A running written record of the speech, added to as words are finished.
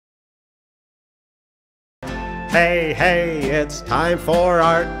Hey, hey, it's time for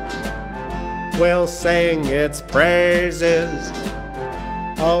art. We'll sing its praises.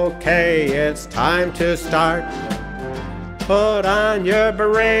 Okay, it's time to start. Put on your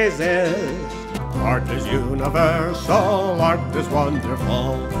berets. Art is universal, art is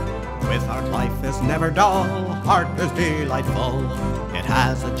wonderful. With art, life is never dull, art is delightful. It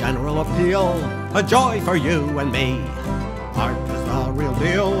has a general appeal, a joy for you and me. Art is the real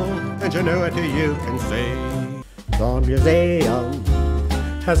deal, ingenuity you can see. The museum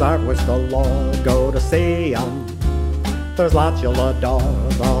has art which galore, go to see 'em. There's lots you'll adore,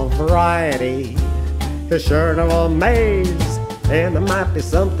 the variety is sure to amaze, and there might be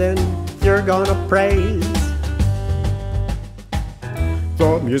something you're gonna praise.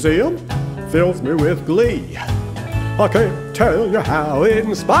 The museum fills me with glee. I can't tell you how it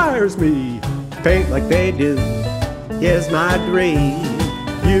inspires me. Paint like they do is my dream.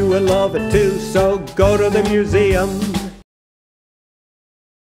 You will love it too, so go to the museum.